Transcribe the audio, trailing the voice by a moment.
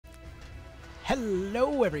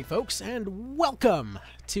Hello, folks, and welcome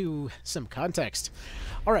to some context.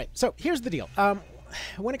 All right, so here's the deal.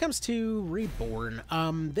 When it comes to Reborn,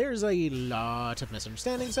 there's a lot of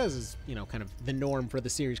misunderstandings, as is, kind of the norm for the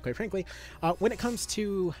series, quite frankly, when it comes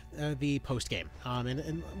to the post-game,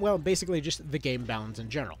 and, well, basically just the game balance in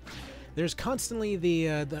general. There's constantly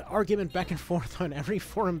the argument back and forth on every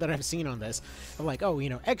forum that I've seen on this, of like, oh,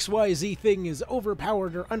 XYZ thing is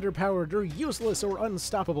overpowered or underpowered or useless or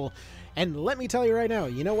unstoppable. And let me tell you right now,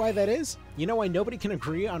 you know why that is? You know why nobody can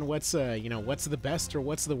agree on what's the best or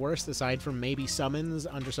what's the worst aside from maybe summons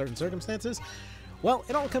under certain circumstances? Well,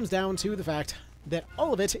 it all comes down to the fact that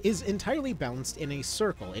all of it is entirely balanced in a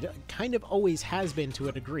circle. It kind of always has been to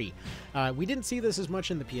a degree. We didn't see this as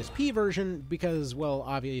much in the PSP version because, well,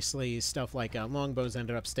 obviously stuff like longbows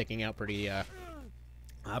ended up sticking out pretty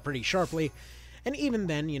sharply. And even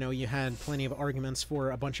then, you had plenty of arguments for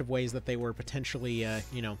a bunch of ways that they were potentially,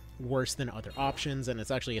 worse than other options, and it's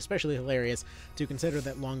actually especially hilarious to consider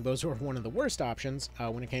that longbows were one of the worst options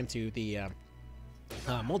when it came to the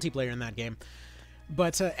multiplayer in that game.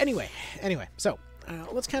 But anyway, so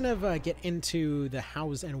let's kind of get into the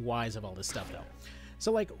hows and whys of all this stuff, though.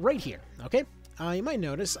 So, like, right here, okay? You might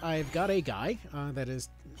notice I've got a guy that is,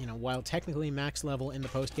 while technically max level in the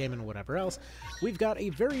post-game and whatever else, we've got a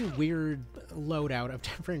very weird loadout of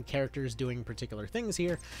different characters doing particular things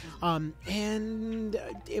here, and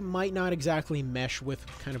it might not exactly mesh with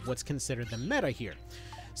kind of what's considered the meta here.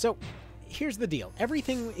 So, here's the deal.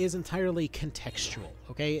 Everything is entirely contextual,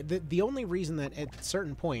 okay? The only reason that at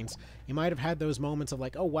certain points you might have had those moments of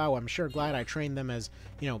like, oh wow, I'm sure glad I trained them as,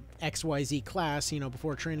 XYZ class,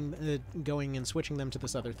 before training, going and switching them to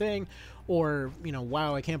this other thing, or,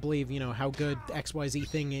 wow, I can't believe, how good XYZ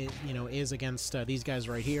thing, is against these guys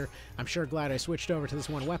right here. I'm sure glad I switched over to this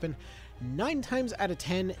one weapon. 9 times out of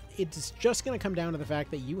 10, it's just going to come down to the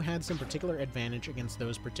fact that you had some particular advantage against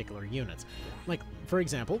those particular units. Like, for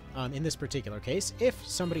example, in this particular case, if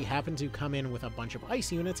somebody happened to come in with a bunch of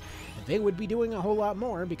ice units, they would be doing a whole lot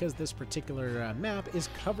more because this particular map is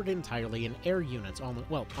covered entirely in air units,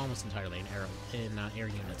 almost entirely in air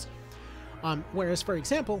units. Whereas, for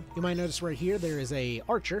example, you might notice right here there is a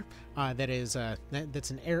archer that's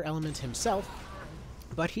an air element himself,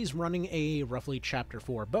 but he's running a roughly Chapter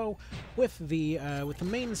 4 bow, with the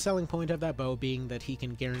main selling point of that bow being that he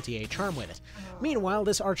can guarantee a charm with it. Meanwhile,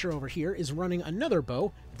 this archer over here is running another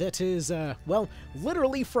bow that is, well,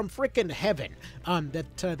 literally from frickin' heaven.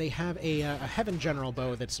 They have a Heaven General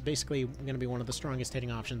bow that's basically going to be one of the strongest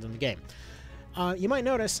hitting options in the game. You might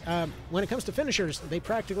notice, when it comes to finishers, they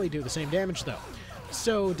practically do the same damage, though.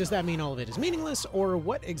 So, does that mean all of it is meaningless, or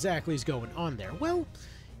what exactly is going on there? Well,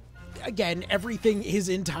 again, everything is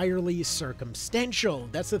entirely circumstantial.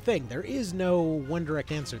 That's the thing. There is no one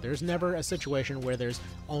direct answer. There's never a situation where there's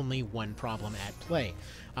only one problem at play.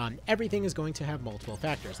 Everything is going to have multiple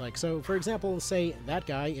factors. Like, so, for example, say that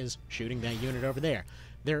guy is shooting that unit over there.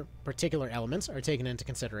 Their particular elements are taken into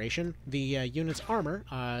consideration. The unit's armor,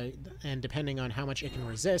 and depending on how much it can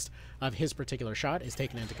resist of his particular shot, is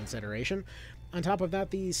taken into consideration. On top of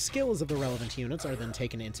that, the skills of the relevant units are then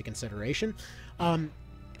taken into consideration.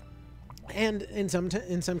 And in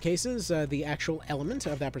some cases, the actual element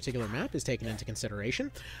of that particular map is taken into consideration.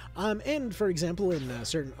 And, for example, in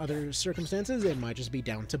certain other circumstances, it might just be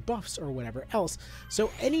down to buffs or whatever else.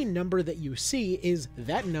 So any number that you see is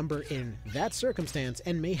that number in that circumstance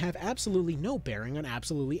and may have absolutely no bearing on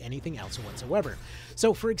absolutely anything else whatsoever.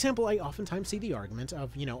 So, for example, I oftentimes see the argument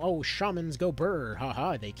of, oh, shamans go brr,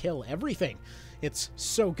 haha, they kill everything. It's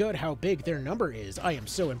so good how big their number is. I am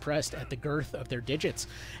so impressed at the girth of their digits.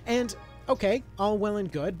 And, okay, all well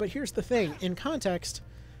and good, but here's the thing. In context,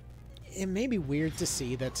 it may be weird to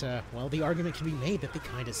see that, well, the argument can be made that they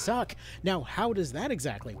kind of suck. Now, how does that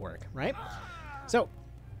exactly work, right? So,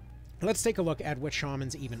 let's take a look at what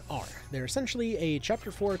shamans even are. They're essentially a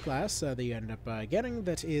Chapter 4 class that you end up getting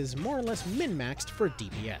that is more or less min-maxed for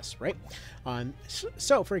DPS, right?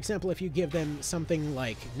 So, for example, if you give them something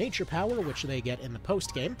like Nature Power, which they get in the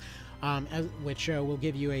post-game, which will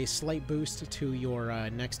give you a slight boost to your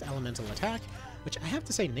next elemental attack, which I have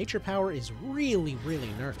to say, Nature Power is really, really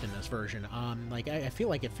nerfed in this version. Like, I feel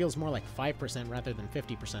like it feels more like 5% rather than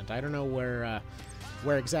 50%. I don't know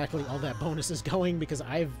where exactly all that bonus is going, because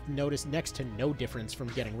I've noticed next to no difference from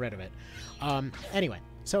getting rid of it. Anyway,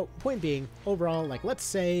 so point being, overall, like, let's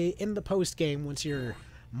say in the post-game, once you're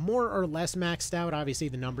more or less maxed out, obviously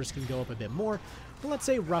the numbers can go up a bit more, but let's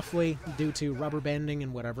say roughly, due to rubber banding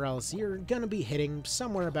and whatever else, you're gonna be hitting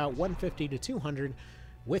somewhere about 150 to 200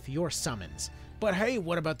 with your summons. But hey,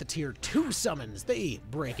 what about the tier 2 summons? They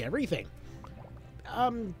break everything.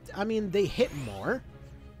 I mean, they hit more.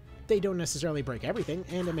 they don't necessarily break everything,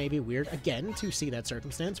 and it may be weird, again, to see that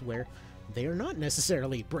circumstance where they are not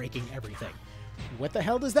necessarily breaking everything. What the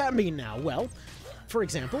hell does that mean now? Well, for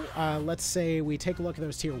example, let's say we take a look at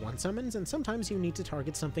those tier 1 summons, and sometimes you need to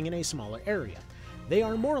target something in a smaller area. They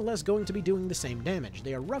are more or less going to be doing the same damage.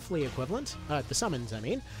 They are roughly equivalent, the summons I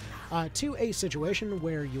mean, to a situation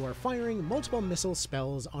where you are firing multiple missile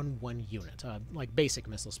spells on one unit, like basic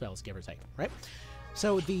missile spells, give or take, right?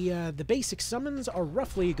 So the basic summons are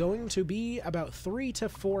roughly going to be about 3 to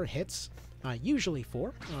 4 hits, usually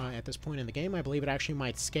 4 at this point in the game. I believe it actually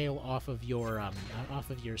might scale off of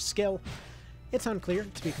your skill. It's unclear,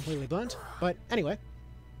 to be completely blunt, but anyway.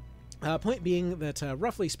 Point being that,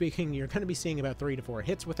 roughly speaking, you're going to be seeing about 3 to 4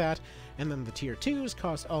 hits with that, and then the tier 2s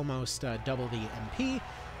cost almost double the MP,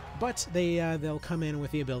 but they'll come in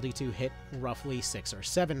with the ability to hit roughly 6 or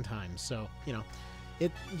 7 times, so, you know,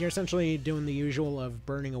 you're essentially doing the usual of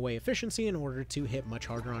burning away efficiency in order to hit much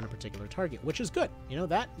harder on a particular target, which is good. You know,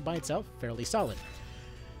 that by itself, fairly solid.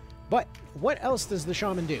 But what else does the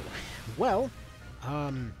shaman do? Well,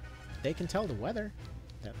 they can tell the weather.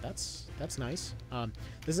 That's nice.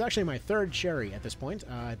 This is actually my 3rd sherry at this point.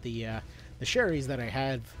 The sherries that I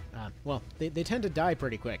had, well, they tend to die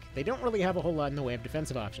pretty quick. They don't really have a whole lot in the way of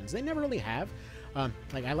defensive options. They never really have.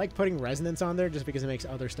 Like, I like putting resonance on there just because it makes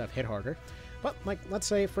other stuff hit harder. But, like, let's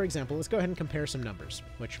say, for example, let's go ahead and compare some numbers,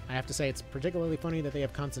 which I have to say it's particularly funny that they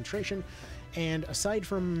have concentration, and aside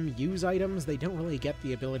from use items, they don't really get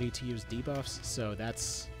the ability to use debuffs, so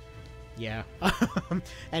that's... yeah.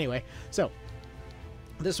 Anyway, so...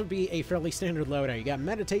 this would be a fairly standard loadout. You got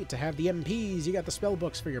Meditate to have the MPs, you got the spell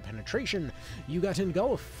books for your penetration, you got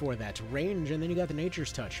Engulf for that range, and then you got the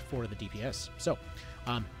Nature's Touch for the DPS. So,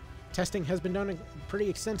 testing has been done pretty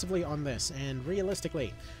extensively on this, and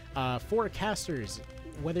realistically, for casters,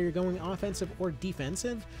 whether you're going offensive or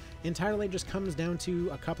defensive, entirely just comes down to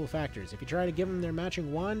a couple factors. If you try to give them their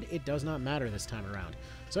matching wand, it does not matter this time around.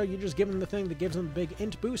 So you just give them the thing that gives them a big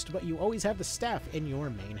int boost, but you always have the staff in your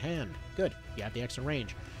main hand. Good, you have the extra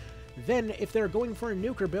range. Then, if they're going for a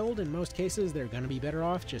nuker build, in most cases, they're going to be better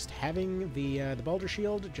off just having the Baldur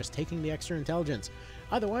Shield, just taking the extra intelligence.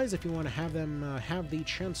 Otherwise, if you want to have them have the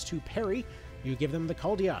chance to parry, you give them the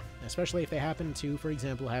Kaldia, especially if they happen to, for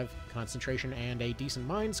example, have concentration and a decent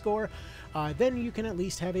mind score, then you can at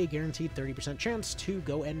least have a guaranteed 30% chance to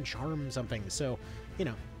go and charm something. So, you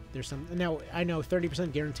know, there's some... Now, I know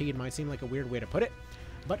 30% guaranteed might seem like a weird way to put it,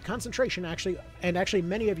 but concentration actually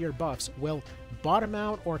many of your buffs will bottom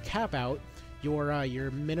out or cap out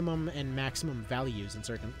your minimum and maximum values in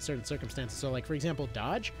certain circumstances. So, like, for example,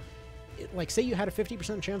 dodge. Like, say you had a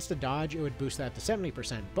 50% chance to dodge, it would boost that to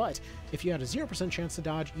 70%, but if you had a 0% chance to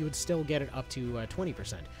dodge, you would still get it up to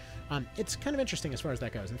 20%. It's kind of interesting as far as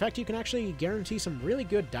that goes. In fact, you can actually guarantee some really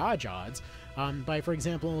good dodge odds by, for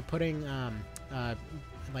example, putting,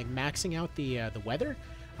 like, maxing out the weather,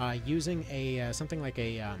 using a something like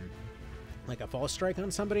a false strike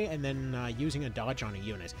on somebody, and then using a dodge on a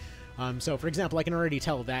unit. So, for example, I can already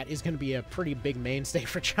tell that is going to be a pretty big mainstay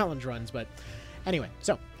for challenge runs, but... Anyway,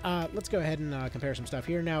 so, let's go ahead and compare some stuff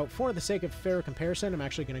here. Now, for the sake of fair comparison, I'm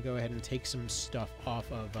actually going to go ahead and take some stuff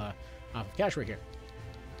off of Cashway here.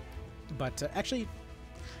 But, actually, you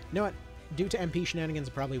know what? Due to MP shenanigans,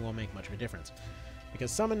 it probably won't make much of a difference. Because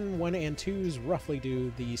Summon 1 and 2s roughly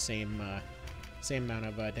do the same amount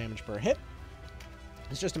of damage per hit.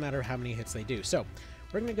 It's just a matter of how many hits they do. So,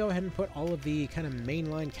 we're going to go ahead and put all of the kind of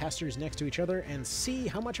mainline casters next to each other and see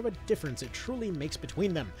how much of a difference it truly makes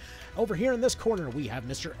between them. Over here in this corner, we have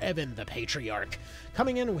Mr. Evan, the Patriarch,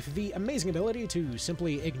 coming in with the amazing ability to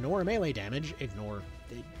simply ignore melee damage, ignore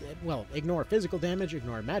physical damage,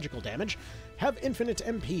 ignore magical damage, have infinite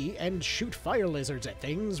MP, and shoot fire lizards at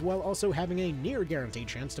things, while also having a near guaranteed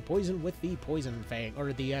chance to poison with the Poison Fang,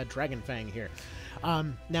 or the Dragon Fang here.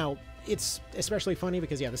 Now, it's especially funny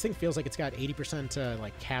because, yeah, this thing feels like it's got 80%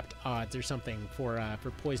 like capped odds or something for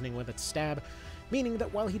poisoning with its stab, meaning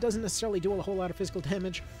that while he doesn't necessarily do a whole lot of physical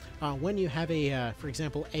damage, when you have a, for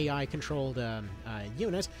example, AI-controlled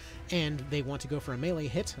unit, and they want to go for a melee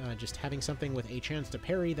hit, just having something with a chance to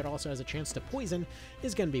parry that also has a chance to poison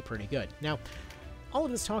is going to be pretty good. Now, all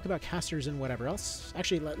of this talk about casters and whatever else,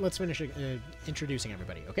 actually, let's finish introducing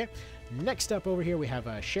everybody, okay? Next up over here, we have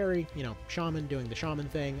Sherry, you know, Shaman doing the Shaman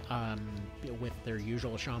thing, with their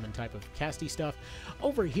usual Shaman type of casty stuff.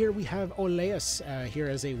 Over here, we have Oleus here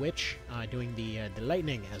as a witch, doing the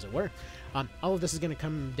lightning, as it were. All of this is going to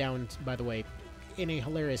come down, by the way, in a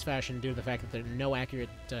hilarious fashion due to the fact that no accurate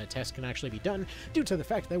test can actually be done, due to the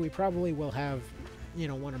fact that we probably will have, you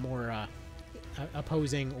know, one or more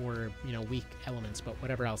opposing or, you know, weak elements, but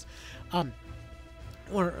whatever else.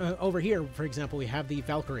 Or over here, for example, we have the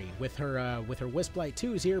Valkyrie with her Wisp Light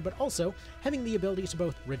 2s here, but also having the ability to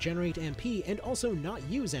both regenerate MP and also not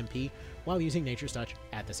use MP while using Nature's Touch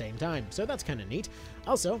at the same time. So that's kind of neat.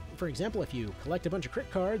 Also, for example, if you collect a bunch of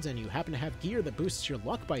crit cards and you happen to have gear that boosts your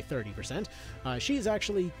luck by 30%, she's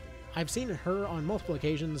actually... I've seen her on multiple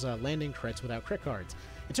occasions landing crits without crit cards.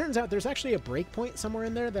 It turns out there's actually a breakpoint somewhere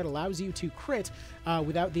in there that allows you to crit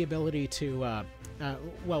without the ability to,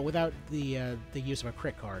 well, without the use of a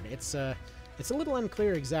crit card. It's a little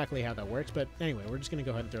unclear exactly how that works, but anyway, we're just going to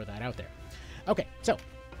go ahead and throw that out there. Okay,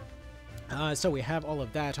 so we have all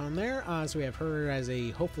of that on there. So we have her as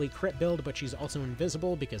a hopefully crit build, but she's also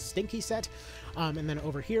invisible because Stinky set. And then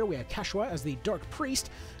over here we have Kashua as the Dark Priest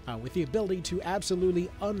with the ability to absolutely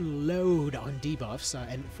unload on debuffs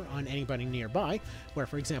and on anybody nearby, where,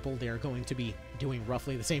 for example, they're going to be doing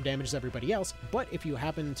roughly the same damage as everybody else, but if you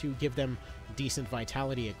happen to give them decent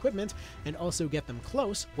vitality equipment and also get them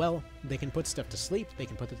close, well, they can put stuff to sleep, they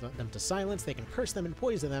can put them to silence, they can curse them and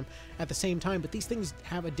poison them at the same time, but these things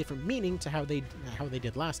have a different meaning to how they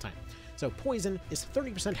did last time. So poison is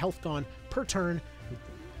 30% health gone per turn.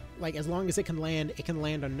 Like, as long as it can land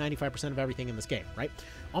on 95% of everything in this game, right?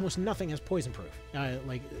 Almost nothing has poison proof.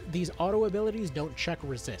 Like, these auto abilities don't check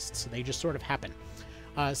resists, they just sort of happen.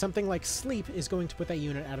 Something like Sleep is going to put that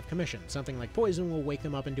unit out of commission. Something like Poison will wake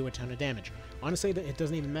them up and do a ton of damage. Honestly, it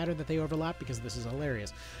doesn't even matter that they overlap because this is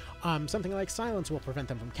hilarious. Something like Silence will prevent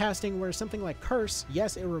them from casting, whereas something like Curse,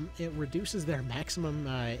 yes, it reduces their maximum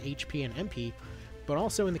HP and MP, but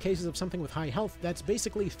also in the cases of something with high health, that's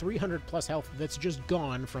basically 300 plus health that's just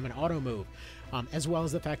gone from an auto move, as well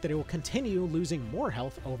as the fact that it will continue losing more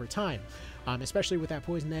health over time, especially with that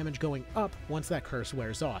poison damage going up once that curse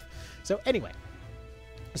wears off. So anyway,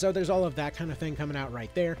 so there's all of that kind of thing coming out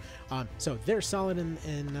right there. So they're solid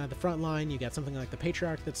in the front line. You got something like the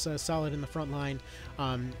Patriarch that's solid in the front line.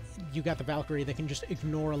 You got the Valkyrie that can just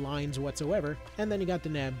ignore lines whatsoever. And then you got the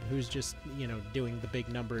Neb, who's just, you know, doing the big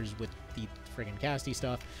numbers with the friggin' casty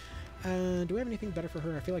stuff. Do we have anything better for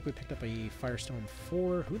her? I feel like we picked up a Firestorm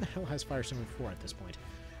 4. Who the hell has Firestorm 4 at this point?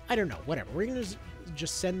 I don't know. Whatever. We're going to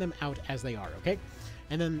just send them out as they are, okay?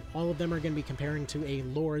 And then all of them are going to be comparing to a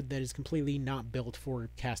Lord that is completely not built for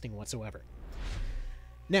casting whatsoever.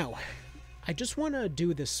 Now, I just want to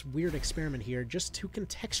do this weird experiment here just to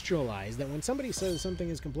contextualize that when somebody says something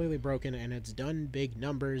is completely broken and it's done big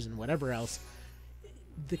numbers and whatever else,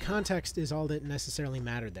 the context is all that necessarily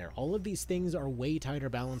mattered there. All of these things are way tighter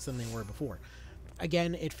balanced than they were before.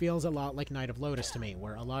 Again, it feels a lot like Knight of Lotus to me,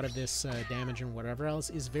 where a lot of this damage and whatever else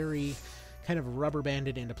is very kind of rubber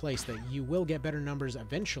banded into place, that you will get better numbers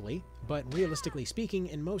eventually, but realistically speaking,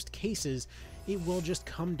 in most cases, it will just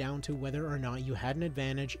come down to whether or not you had an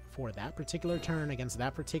advantage for that particular turn against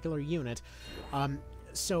that particular unit.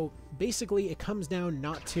 So basically it comes down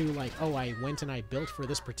not to like, oh, I went and I built for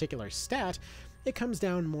this particular stat. It comes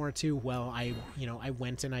down more to, well, I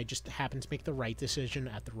went and I just happened to make the right decision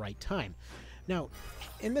at the right time. Now,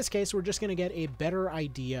 in this case, we're just going to get a better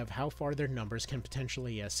idea of how far their numbers can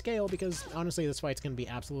potentially scale, because honestly, this fight's going to be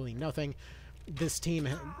absolutely nothing. This team,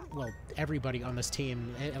 well, everybody on this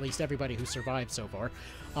team, at least everybody who survived so far,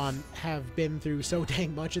 have been through so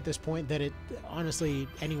dang much at this point that it, honestly,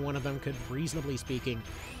 any one of them could, reasonably speaking,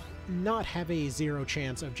 not have a zero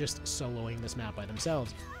chance of just soloing this map by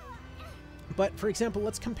themselves. But, for example,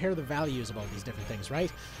 let's compare the values of all these different things,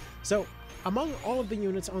 right? So, among all of the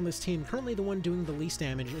units on this team, currently the one doing the least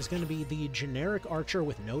damage is going to be the generic archer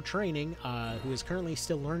with no training, who is currently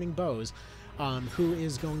still learning bows, who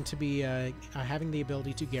is going to be having the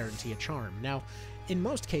ability to guarantee a charm. Now, in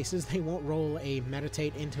most cases, they won't roll a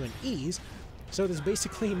meditate into an ease, so this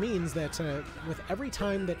basically means that with every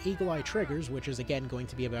time that Eagle Eye triggers, which is again going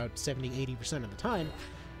to be about 70-80% of the time,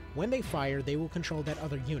 when they fire, they will control that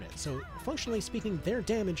other unit. So, functionally speaking, their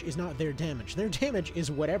damage is not their damage. Their damage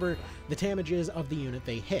is whatever the damage is of the unit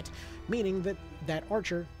they hit, meaning that that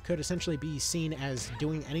archer could essentially be seen as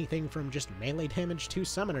doing anything from just melee damage to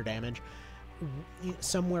summoner damage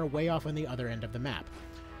somewhere way off on the other end of the map.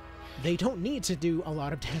 They don't need to do a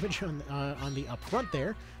lot of damage on the upfront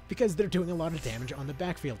there, because they're doing a lot of damage on the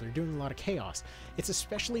backfield. They're doing a lot of chaos. It's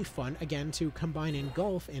especially fun, again, to combine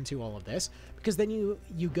Engulf into all of this, because then you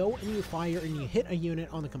go and you fire and you hit a unit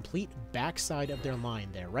on the complete backside of their line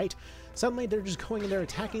there, right? Suddenly they're just going and they're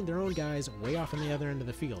attacking their own guys way off on the other end of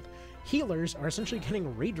the field. Healers are essentially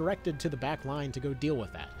getting redirected to the back line to go deal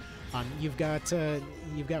with that. You've got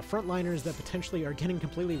frontliners that potentially are getting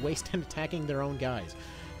completely wasted and attacking their own guys.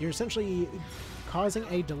 You're essentially causing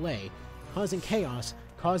a delay, causing chaos,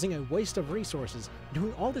 causing a waste of resources,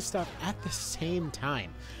 doing all this stuff at the same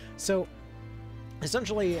time. So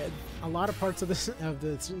essentially, a lot of parts of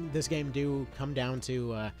this game do come down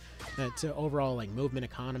to overall like movement,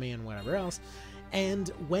 economy, and whatever else. And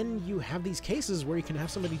when you have these cases where you can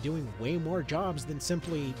have somebody doing way more jobs than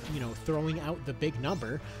simply, you know, throwing out the big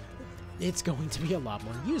number, it's going to be a lot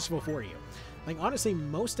more useful for you. Like, honestly,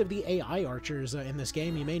 most of the AI archers in this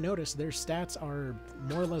game, you may notice their stats are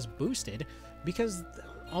more or less boosted because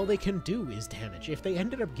all they can do is damage. If they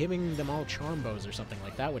ended up giving them all charm bows or something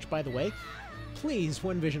like that, which, by the way, please,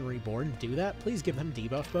 when Ogre Reborn, do that. Please give them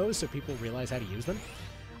debuff bows so people realize how to use them.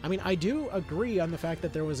 I mean, I do agree on the fact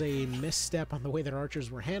that there was a misstep on the way that archers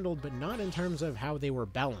were handled, but not in terms of how they were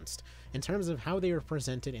balanced, in terms of how they were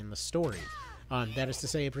presented in the story. That is to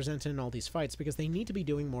say, presented in all these fights, because they need to be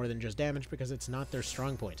doing more than just damage, because it's not their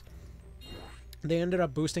strong point. They ended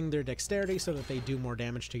up boosting their dexterity so that they do more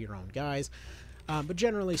damage to your own guys. But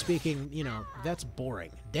generally speaking, you know, that's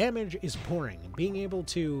boring. Damage is boring. Being able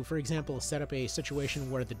to, for example, set up a situation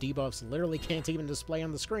where the debuffs literally can't even display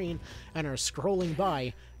on the screen and are scrolling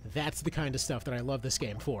by, that's the kind of stuff that I love this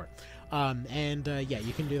game for. Yeah,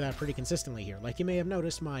 you can do that pretty consistently here. Like you may have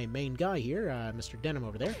noticed, my main guy here, Mr. Denim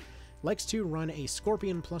over there, likes to run a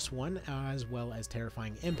Scorpion +1 as well as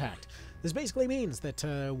Terrifying Impact. This basically means that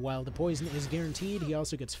while the poison is guaranteed, he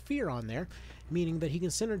also gets Fear on there, meaning that he can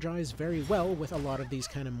synergize very well with a lot of these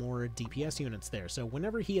kind of more DPS units there. So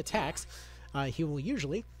whenever he attacks, he will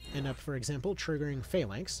usually end up, for example, triggering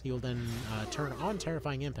Phalanx. He will then turn on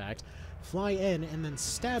Terrifying Impact, fly in, and then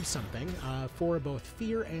stab something for both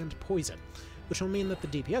Fear and Poison, which will mean that the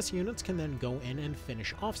DPS units can then go in and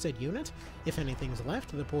finish off said unit. If anything's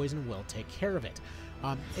left, the poison will take care of it.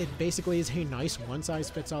 It basically is a nice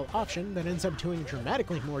one-size-fits-all option that ends up doing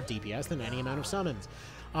dramatically more DPS than any amount of summons.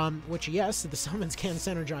 Which, yes, the summons can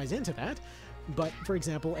synergize into that, but, for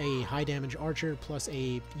example, a high-damage archer plus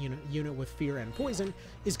a unit with Fear and Poison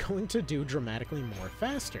is going to do dramatically more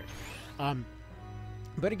faster.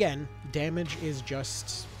 But again, damage is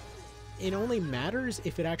just... it only matters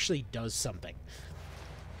if it actually does something.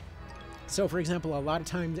 So, for example, a lot of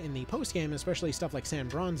times in the post-game, especially stuff like San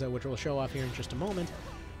Bronzo, which we'll show off here in just a moment,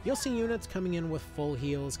 you'll see units coming in with full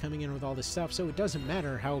heals, coming in with all this stuff, so it doesn't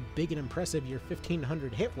matter how big and impressive your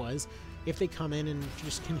 1500 hit was if they come in and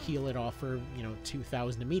just can heal it off for, you know,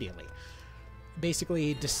 2000 immediately.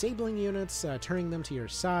 Basically, disabling units, turning them to your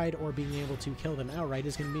side, or being able to kill them outright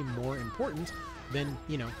is going to be more important than,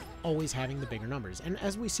 you know, always having the bigger numbers. And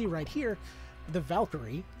as we see right here, the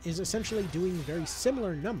Valkyrie is essentially doing very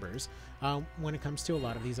similar numbers when it comes to a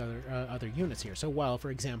lot of these other units here. So while,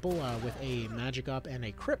 for example, with a Magic Up and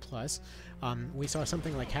a Crit Plus, we saw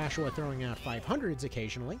something like Hashua throwing out 500s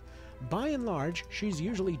occasionally, by and large, she's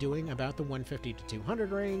usually doing about the 150 to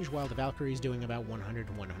 200 range, while the Valkyrie is doing about 100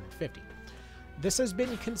 to 150. This has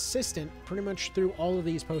been consistent pretty much through all of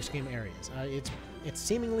these post-game areas. It's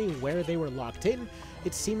seemingly where they were locked in.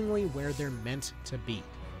 It's seemingly where they're meant to be.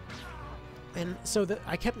 And so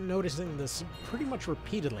I kept noticing this pretty much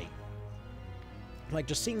repeatedly. Like,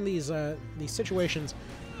 just seeing these situations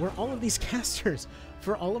where all of these casters,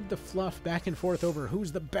 for all of the fluff back and forth over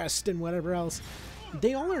who's the best and whatever else,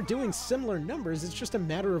 they all are doing similar numbers. It's just a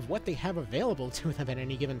matter of what they have available to them at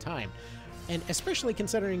any given time. And especially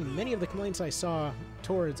considering many of the complaints I saw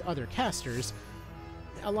towards other casters,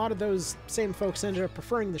 a lot of those same folks ended up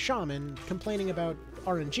preferring the Shaman, complaining about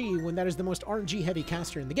RNG when that is the most RNG-heavy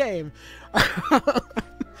caster in the game.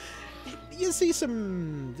 You see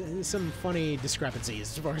some funny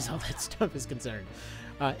discrepancies as far as all that stuff is concerned.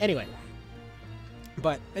 Anyway,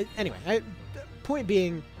 point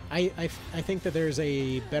being, I think that there's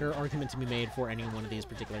a better argument to be made for any one of these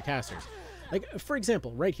particular casters. Like, for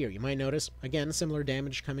example, right here, you might notice, again, similar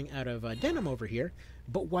damage coming out of Denim over here,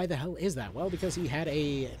 but why the hell is that? Well, because he had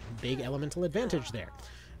a big elemental advantage there.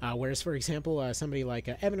 Whereas, for example, somebody like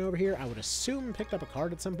Evan over here, I would assume picked up a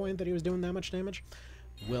card at some point that he was doing that much damage.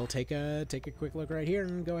 We'll take a quick look right here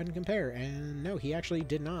and go ahead and compare, and no, he actually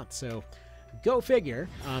did not, so go figure.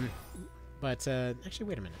 Actually,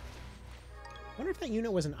 wait a minute. I wonder if that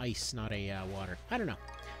unit was an ice, not a water. I don't know.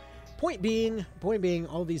 Point being,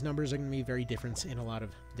 all these numbers are going to be very different in a lot of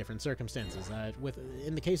different circumstances.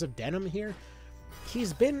 In the case of Denim here,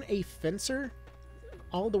 he's been a fencer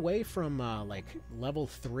all the way from like level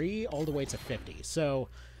 3 all the way to 50. So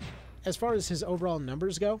as far as his overall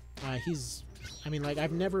numbers go,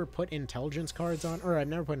 I've never put intelligence cards on, or I've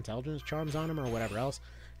never put intelligence charms on him or whatever else.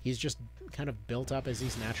 He's just kind of built up as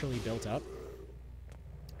he's naturally built up.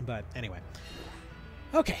 But anyway.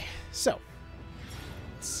 Okay, so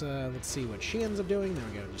let's see what she ends up doing. There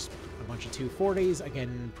we go, just a bunch of 240s.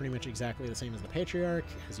 Again, pretty much exactly the same as the Patriarch,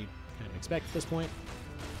 as you kind of expect at this point.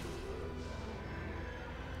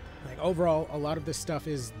 Like, overall, a lot of this stuff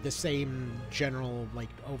is the same general, like,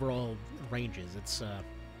 overall ranges.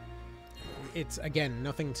 It's again,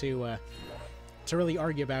 nothing to really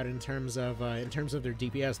argue about in terms of their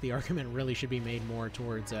DPS. The argument really should be made more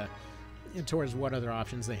towards what other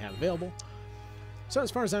options they have available. So as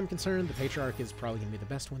far as I'm concerned, the Patriarch is probably going to be the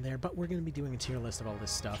best one there, but we're going to be doing a tier list of all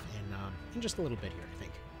this stuff in just a little bit here, I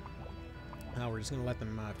think. We're just going to let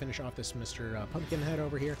them finish off this Mr. Pumpkinhead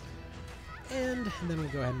over here, and then we'll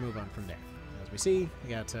go ahead and move on from there. As we see, we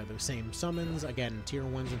got the same summons. Again, tier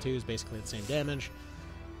 1s and 2s, basically the same damage.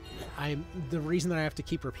 The reason that I have to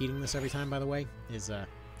keep repeating this every time, by the way, is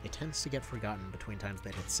it tends to get forgotten between times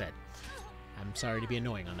that it's said. I'm sorry to be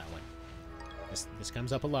annoying on that one. This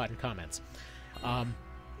comes up a lot in comments.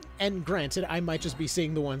 And granted, I might just be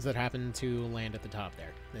seeing the ones that happen to land at the top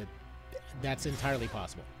there. That's entirely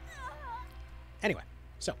possible. Anyway,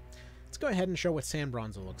 so let's go ahead and show what San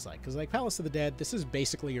Bronzo looks like. Because like Palace of the Dead, this is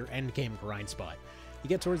basically your endgame grind spot. You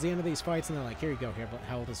get towards the end of these fights and they're like, here you go, have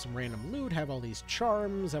all this some random loot, have all these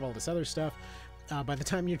charms, have all this other stuff. By the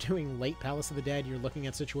time you're doing late Palace of the Dead, you're looking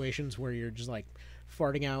at situations where you're just like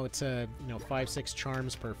farting out, 5-6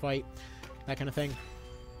 charms per fight, that kind of thing.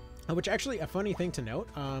 Which actually, a funny thing to note,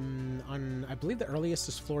 I believe the earliest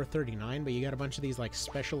is floor 39, but you got a bunch of these like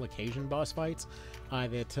special occasion boss fights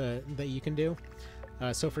that you can do.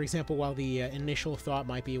 So for example, while the initial thought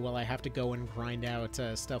might be, well, I have to go and grind out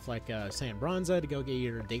stuff like San Bronzo to go get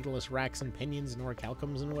your Daedalus Racks and Pinions and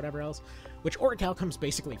Orichalcums and whatever else, which Orichalcum's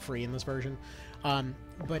basically free in this version.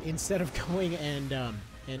 But instead of going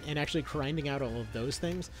and actually grinding out all of those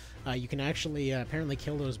things, you can actually apparently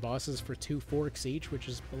kill those bosses for 2 forks each, which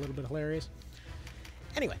is a little bit hilarious.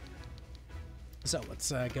 Anyway, so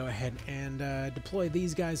let's go ahead and deploy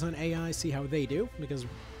these guys on AI, see how they do, because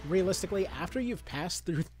realistically, after you've passed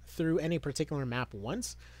through any particular map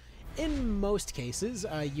once, in most cases,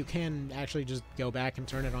 you can actually just go back and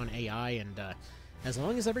turn it on AI, and as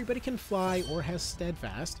long as everybody can fly or has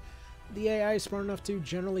steadfast, the AI is smart enough to,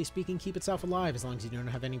 generally speaking, keep itself alive, as long as you don't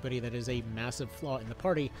have anybody that is a massive flaw in the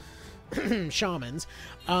party. Shamans.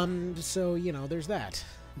 So, there's that.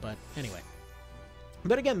 But anyway.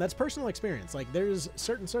 But again, that's personal experience. Like, there's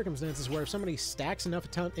certain circumstances where if somebody stacks enough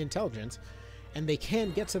intelligence, and they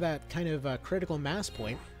can get to that kind of critical mass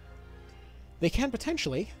point, they can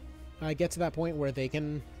potentially get to that point where they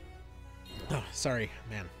can... Oh, sorry,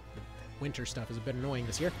 man. Winter stuff is a bit annoying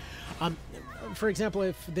this year. For example,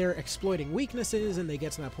 if they're exploiting weaknesses and they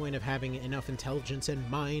get to that point of having enough intelligence and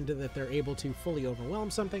mind that they're able to fully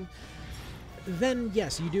overwhelm something, then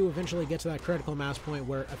yes, you do eventually get to that critical mass point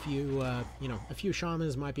where a few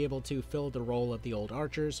shamans might be able to fill the role of the old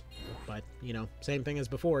archers. But, same thing as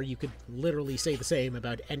before, you could literally say the same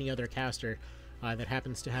about any other caster that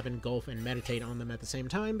happens to have Engulf and Meditate on them at the same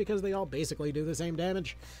time, because they all basically do the same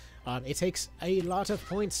damage. It takes a lot of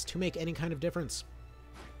points to make any kind of difference.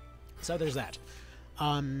 So there's that.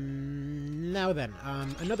 Now then,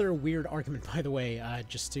 another weird argument, by the way,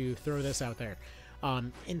 just to throw this out there.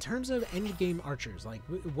 In terms of endgame archers, like,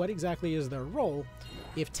 what exactly is their role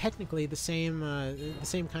if technically the same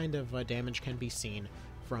kind of damage can be seen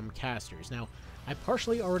from casters? Now, I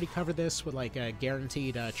partially already covered this with, like, a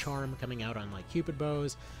guaranteed charm coming out on, like, Cupid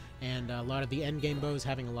bows, and a lot of the endgame bows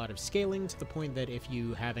having a lot of scaling to the point that if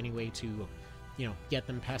you have any way to, get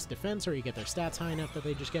them past defense, or you get their stats high enough that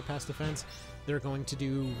they just get past defense, they're going to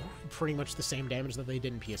do pretty much the same damage that they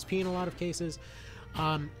did in PSP in a lot of cases.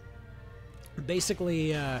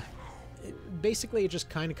 Basically, it just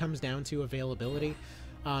kind of comes down to availability.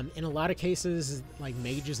 In a lot of cases, like,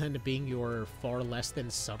 mages end up being your far less than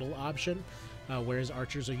subtle option, whereas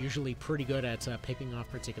archers are usually pretty good at picking off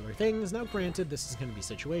particular things. Now, granted, this is going to be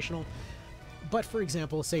situational, but for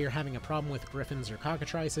example, say you're having a problem with griffins or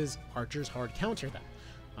cockatrices, archers hard counter them,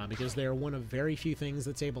 because they're one of very few things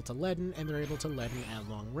that's able to leaden, and they're able to leaden at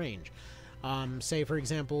long range. Say, for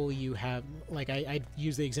example, you have, like, I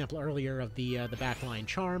used the example earlier of the backline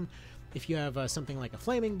charm. If you have something like a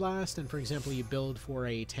flaming blast, and for example you build for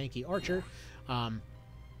a tanky archer,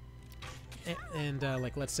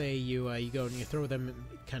 like, let's say you go and you throw them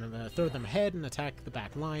ahead and attack the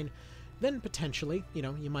back line, then potentially,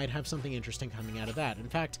 you might have something interesting coming out of that. In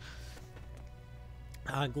fact,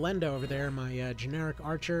 Glenda over there, my generic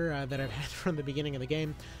archer that I've had from the beginning of the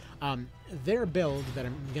game, their build that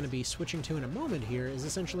I'm going to be switching to in a moment here is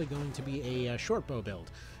essentially going to be a short bow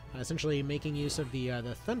build, essentially making use of the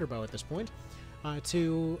thunderbow at this point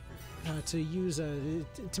to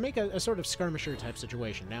make a sort of skirmisher type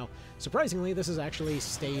situation. Now, surprisingly, this has actually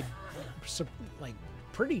stayed like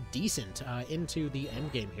pretty decent into the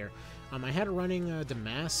end game here. I had a running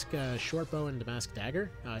Damask short bow and Damask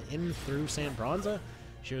dagger in through San Bronzo,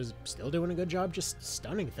 she was still doing a good job just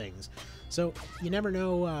stunning things. So you never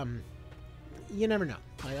know. You never know.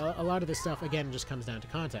 Like, a lot of this stuff, again, just comes down to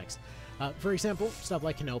context. For example, stuff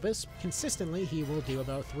like Canopus, consistently he will do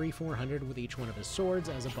about 300-400 with each one of his swords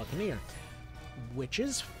as a Buccaneer, which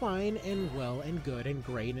is fine and well and good and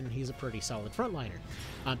great, and he's a pretty solid frontliner.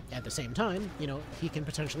 At the same time, you know, he can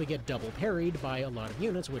potentially get double parried by a lot of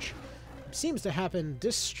units, which seems to happen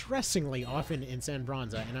distressingly often in San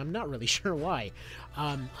Bronza, and I'm not really sure why.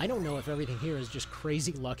 I don't know if everything here is just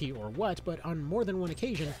crazy lucky or what, but on more than one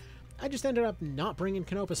occasion, I just ended up not bringing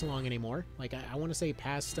Canopus along anymore. Like, I want to say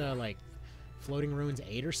past, like, Floating Ruins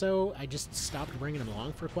 8 or so, I just stopped bringing him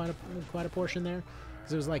along for quite a portion there.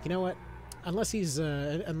 Because it was like, you know what? Unless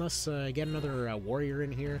I get another warrior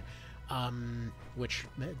in here, which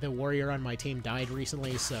the warrior on my team died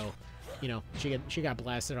recently, so, you know, she got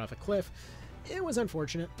blasted off a cliff. It was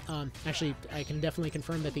unfortunate. Actually, I can definitely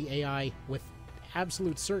confirm that the AI, with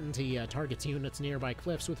absolute certainty, targets units nearby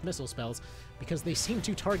cliffs with missile spells, because they seem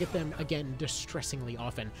to target them, again, distressingly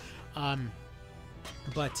often.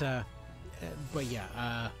 But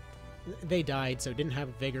yeah, they died, so didn't have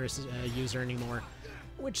a vigorous user anymore,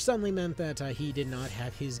 which suddenly meant that he did not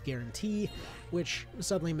have his guarantee, which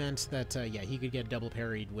suddenly meant that, yeah, he could get double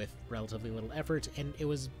parried with relatively little effort, and it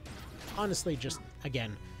was honestly just,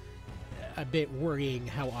 again, a bit worrying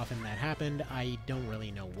how often that happened. I don't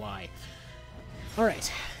really know why.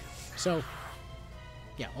 Alright, so,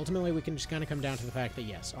 yeah, ultimately we can just kind of come down to the fact that,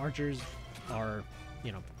 yes, archers are,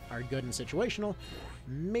 you know, are good and situational.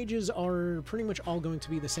 Mages are pretty much all going to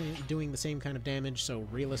be the same, doing the same kind of damage, so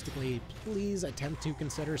realistically, please attempt to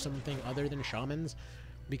consider something other than shamans,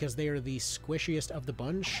 because they are the squishiest of the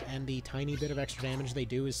bunch, and the tiny bit of extra damage they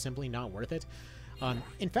do is simply not worth it.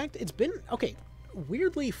 In fact, it's been, okay,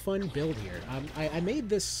 weirdly fun build here. I made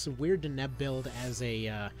this weird Deneb build as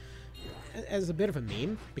a bit of a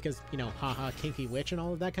meme, because, you know, haha, kinky witch and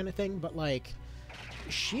all of that kind of thing, but, like,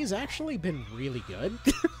 she's actually been really good,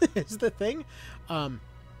 is the thing. And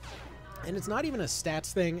it's not even a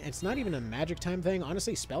stats thing, it's not even a magic time thing.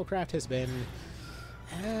 Honestly, Spellcraft has been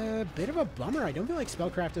a bit of a bummer. I don't feel like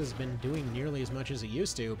Spellcraft has been doing nearly as much as it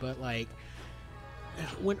used to, but, like,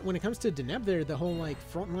 when it comes to Deneb there, the whole, like,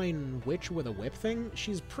 frontline witch with a whip thing,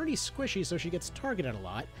 she's pretty squishy, so she gets targeted a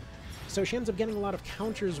lot. So she ends up getting a lot of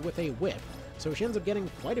counters with a whip, so she ends up getting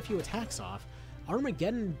quite a few attacks off.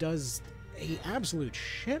 Armageddon does an absolute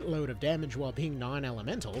shitload of damage while being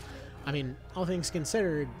non-elemental. I mean, all things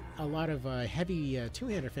considered, a lot of heavy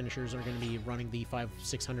two-hander finishers are going to be running the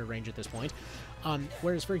 500-600 range at this point.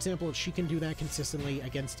 Whereas, for example, she can do that consistently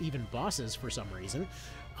against even bosses for some reason.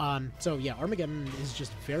 So yeah, Armageddon is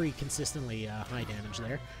just very consistently high damage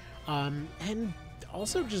there. And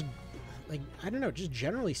also just, like, I don't know, just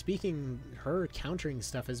generally speaking, her countering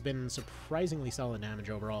stuff has been surprisingly solid damage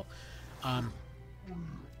overall.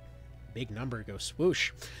 Big number, go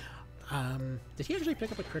swoosh. Did he actually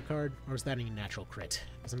pick up a crit card, or was that a natural crit?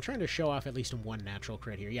 Because I'm trying to show off at least one natural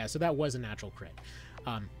crit here. Yeah, so that was a natural crit.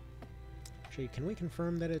 Actually, can we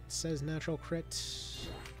confirm that it says natural crit?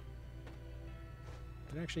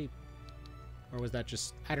 Did it actually... Or was that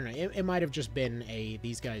just... I don't know. It might have just been a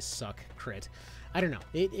these guys suck crit. I don't know.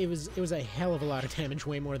 It was a hell of a lot of damage,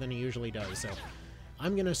 way more than he usually does, so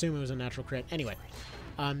I'm going to assume it was a natural crit. Anyway,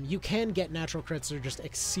 you can get natural crits, they're just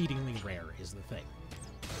exceedingly rare, is the thing.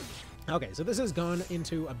 Okay, so this has gone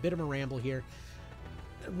into a bit of a ramble here.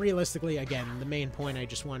 Realistically, again, the main point I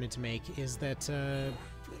just wanted to make is that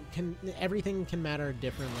everything can matter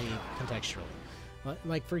differently contextually.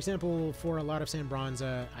 Like, for example, for a lot of San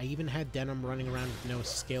Bronza, I even had Denim running around with no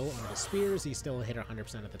skill on his spears. He still hit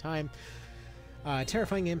 100% of the time.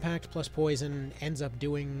 Terrifying Impact plus Poison ends up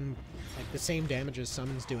doing, like, the same damage as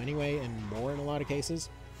summons do anyway, and more in a lot of cases.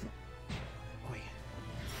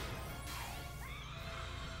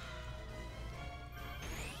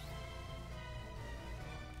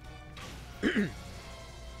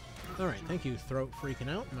 Alright, thank you, Throat Freaking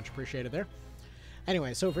Out. Much appreciated there.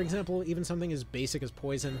 Anyway, so for example, even something as basic as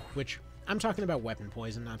Poison, which I'm talking about weapon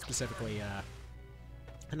poison, not specifically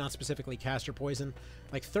caster poison.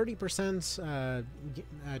 Like 30%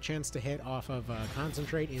 chance to hit off of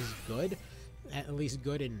Concentrate is good, at least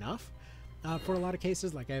good enough. For a lot of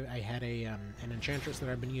cases, like I had an Enchantress that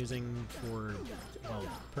I've been using for, well,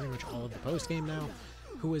 pretty much all of the post-game now,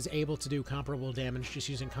 who was able to do comparable damage just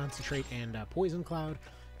using Concentrate and Poison Cloud,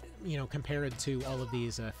 you know, compared to all of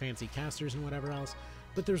these fancy casters and whatever else.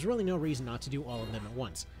 But there's really no reason not to do all of them at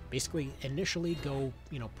once. Basically, initially go,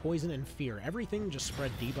 you know, Poison and Fear. Everything, just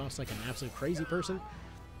spread debuffs like an absolute crazy person.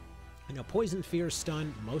 You know, Poison, Fear,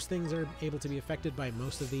 Stun, most things are able to be affected by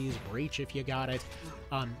most of these. Breach if you got it.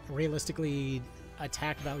 Realistically,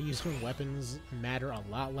 attack values on weapons matter a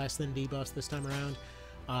lot less than debuffs this time around.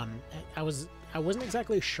 I wasn't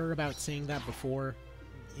exactly sure about saying that before,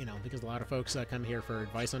 you know, because a lot of folks come here for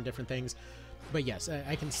advice on different things. But yes,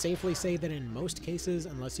 I can safely say that in most cases,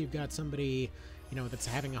 unless you've got somebody, you know, that's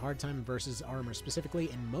having a hard time versus armor specifically,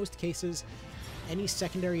 in most cases, any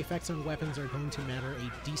secondary effects on weapons are going to matter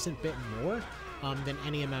a decent bit more than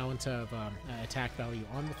any amount of attack value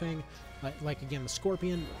on the thing. Like again, the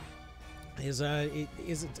Scorpion is a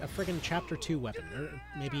friggin' Chapter 2 weapon, or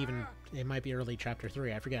maybe even it might be early Chapter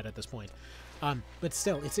 3. I forget at this point. But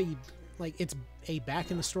still, it's a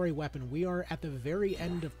back in the story weapon. We are at the very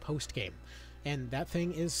end of post game, and that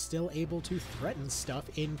thing is still able to threaten stuff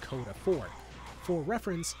in Coda 4. For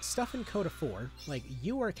reference, stuff in Coda 4, like,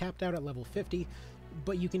 you are capped out at level 50,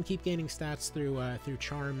 but you can keep gaining stats through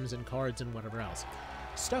charms and cards and whatever else.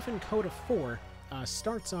 Stuff in Coda 4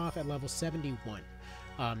 starts off at level 71.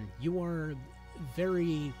 You are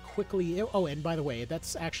very quickly... Oh, and by the way,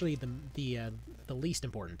 that's actually the least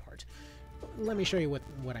important part. Let me show you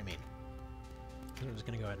what I mean. I'm just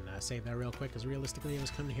going to go ahead and save that real quick, because realistically I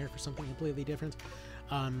was coming here for something completely different.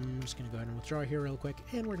 I'm just going to go ahead and withdraw here real quick,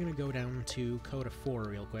 and we're going to go down to Coda 4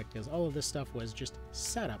 real quick, because all of this stuff was just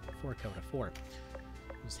set up for Coda 4.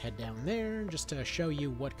 Just head down there just to show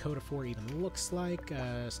you what Coda 4 even looks like.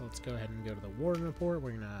 So let's go ahead and go to the Warden Report.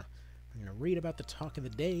 We're gonna read about the talk of the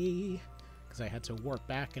day, because I had to warp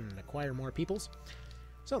back and acquire more peoples.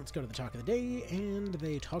 So let's go to the talk of the day, and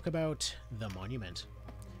they talk about the monument.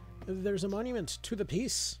 There's a monument to the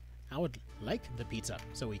peace. I would like the pizza,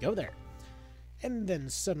 so we go there. And then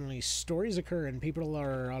suddenly stories occur, and people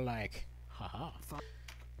are all like, haha.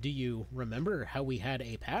 Do you remember how we had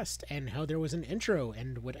a past, and how there was an intro,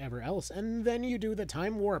 and whatever else? And then you do the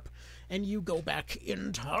time warp, and you go back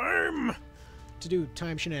in time to do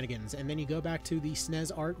time shenanigans, and then you go back to the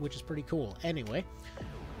SNES art, which is pretty cool. Anyway,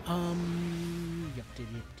 yep.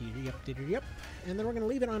 And then we're going to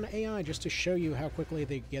leave it on AI just to show you how quickly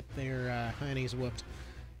they get their heinies whooped.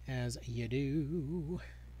 As you do.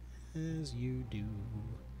 As you do.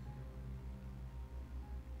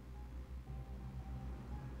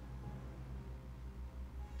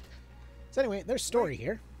 So anyway, there's story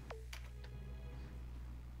here.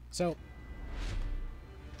 So,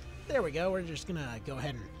 there we go. We're just gonna go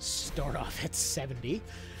ahead and start off at 70.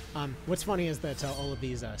 What's funny is that all of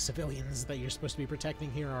these civilians that you're supposed to be protecting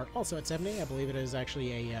here are also at 70. I believe it is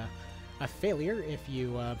actually a failure if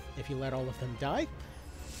you let all of them die.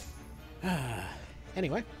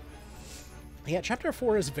 Anyway, yeah, Chapter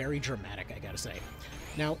 4 is very dramatic, I gotta say.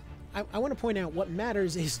 Now, I want to point out what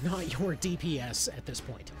matters is not your DPS at this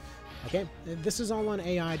point. Okay, this is all on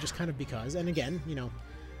AI just kind of because, and again, you know,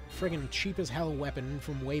 friggin' cheap as hell weapon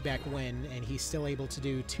from way back when, and he's still able to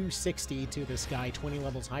do 260 to this guy 20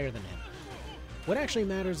 levels higher than him. What actually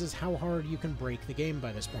matters is how hard you can break the game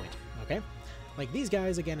by this point, okay? Like, these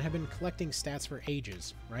guys, again, have been collecting stats for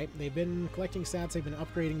ages, right? They've been collecting stats, they've been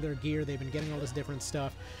upgrading their gear, they've been getting all this different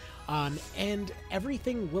stuff, and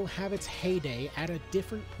everything will have its heyday at a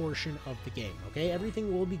different portion of the game, okay?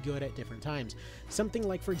 Everything will be good at different times. Something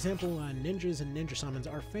like, for example, ninjas and ninja summons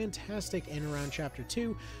are fantastic in around Chapter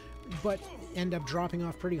 2, but end up dropping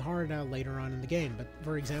off pretty hard later on in the game. But,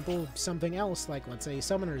 for example, something else, like, let's say,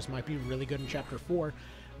 summoners might be really good in Chapter 4,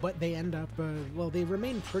 but they end up, well, they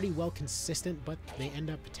remain pretty well consistent, but they end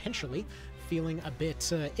up potentially feeling a bit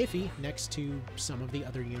iffy next to some of the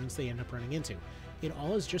other units they end up running into. It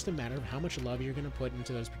all is just a matter of how much love you're going to put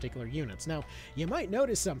into those particular units. Now, you might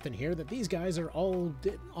notice something here, that these guys are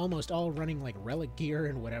almost all running like relic gear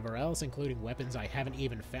and whatever else, including weapons I haven't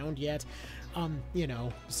even found yet. You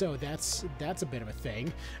know, so that's a bit of a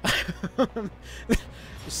thing.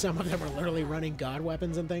 Some of them are literally running god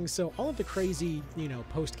weapons and things, so all of the crazy, you know,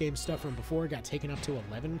 post-game stuff from before got taken up to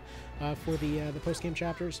 11 for the post-game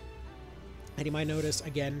chapters. And you might notice,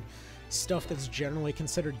 again, stuff that's generally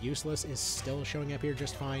considered useless is still showing up here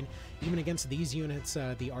just fine. Even against these units,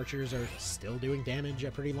 the archers are still doing damage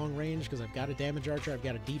at pretty long range, because I've got a damage archer, I've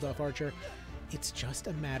got a debuff archer. It's just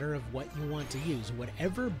a matter of what you want to use.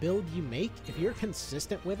 Whatever build you make, if you're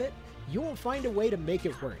consistent with it, you will find a way to make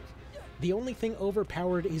it work. The only thing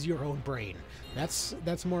overpowered is your own brain. That's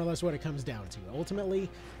more or less what it comes down to. Ultimately,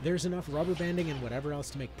 there's enough rubber banding and whatever else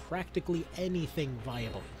to make practically anything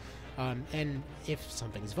viable. And if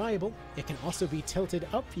something's viable, it can also be tilted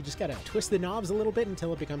up. You just gotta twist the knobs a little bit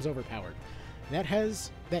until it becomes overpowered. That is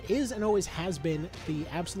and always has been the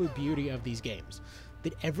absolute beauty of these games.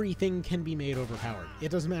 That everything can be made overpowered. It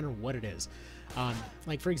doesn't matter what it is.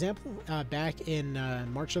 Like, for example, back in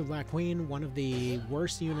March of the Black Queen, one of the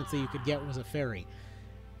worst units that you could get was a fairy.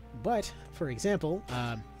 But, for example,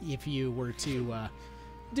 if you were to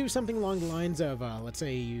do something along the lines of, let's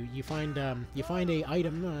say you find a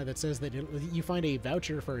item that says that you find a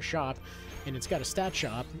voucher for a shop, and it's got a stat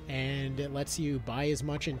shop, and it lets you buy as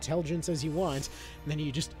much intelligence as you want, and then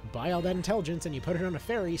you just buy all that intelligence and you put it on a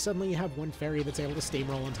ferry. Suddenly you have one ferry that's able to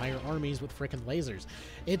steamroll entire armies with frickin' lasers.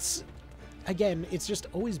 Again, it's just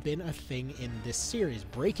always been a thing in this series.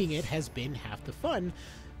 Breaking it has been half the fun.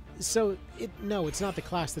 So, no, it's not the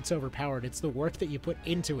class that's overpowered. It's the work that you put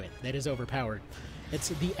into it that is overpowered. It's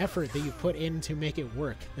the effort that you put in to make it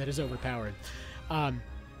work that is overpowered.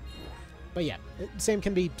 But yeah, same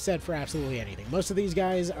can be said for absolutely anything. Most of these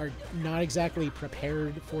guys are not exactly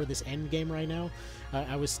prepared for this end game right now.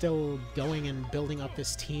 I was still going and building up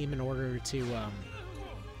this team in order to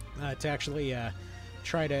actually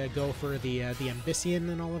try to go for the Ambition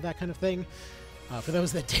and all of that kind of thing. For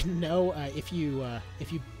those that didn't know, if you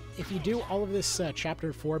do all of this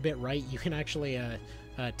chapter 4 bit right, you can actually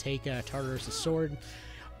take Tartarus' sword.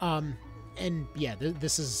 And yeah,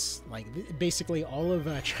 this is like basically all of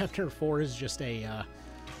chapter 4 is just a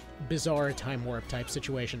bizarre time warp type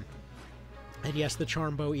situation. And yes, the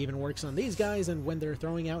charm bow even works on these guys, and when they're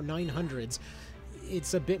throwing out 900s,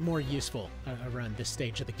 it's a bit more useful around this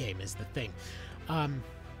stage of the game is the thing.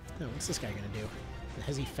 No, what's this guy gonna do?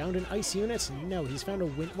 Has he found an ice unit? No, he's found a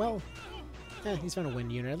wind. Well, he's found a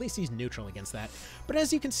wind unit. At least he's neutral against that. But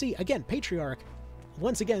as you can see, again, Patriarch,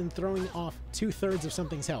 once again throwing off 2/3 of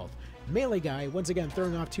something's health. Melee guy, once again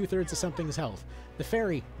throwing off 2/3 of something's health. The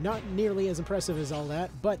fairy, not nearly as impressive as all that,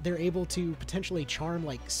 but they're able to potentially charm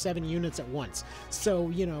like 7 units at once. So,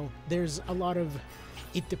 you know, there's a lot of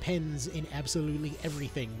it depends in absolutely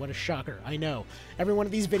everything. What a shocker. I know. Every one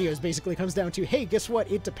of these videos basically comes down to, hey, guess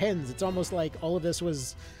what? It depends. It's almost like all of this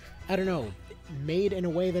was, I don't know, made in a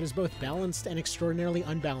way that is both balanced and extraordinarily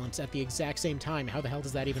unbalanced at the exact same time. How the hell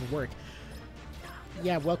does that even work?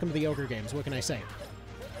 Yeah, welcome to the Ogre games. What can I say?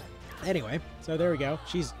 Anyway, so there we go.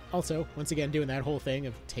 She's also, once again, doing that whole thing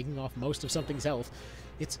of taking off most of something's health.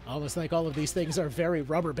 It's almost like all of these things are very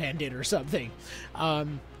rubber banded or something.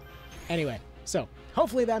 Anyway, so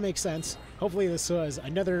hopefully that makes sense. Hopefully this was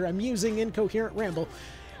another amusing, incoherent ramble.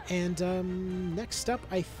 And next up,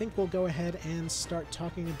 I think we'll go ahead and start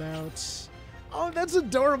talking about... Oh, that's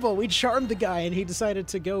adorable! We charmed the guy and he decided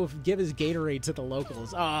to go give his Gatorade to the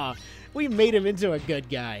locals. Ah, we made him into a good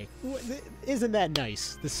guy. Isn't that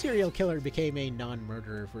nice? The serial killer became a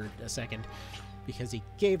non-murderer for a second because he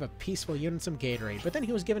gave a peaceful unit some Gatorade, but then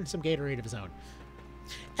he was given some Gatorade of his own.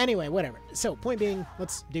 Anyway, whatever. So, point being,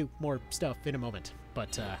 let's do more stuff in a moment.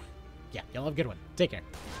 But, yeah, y'all have a good one. Take care.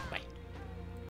 Bye.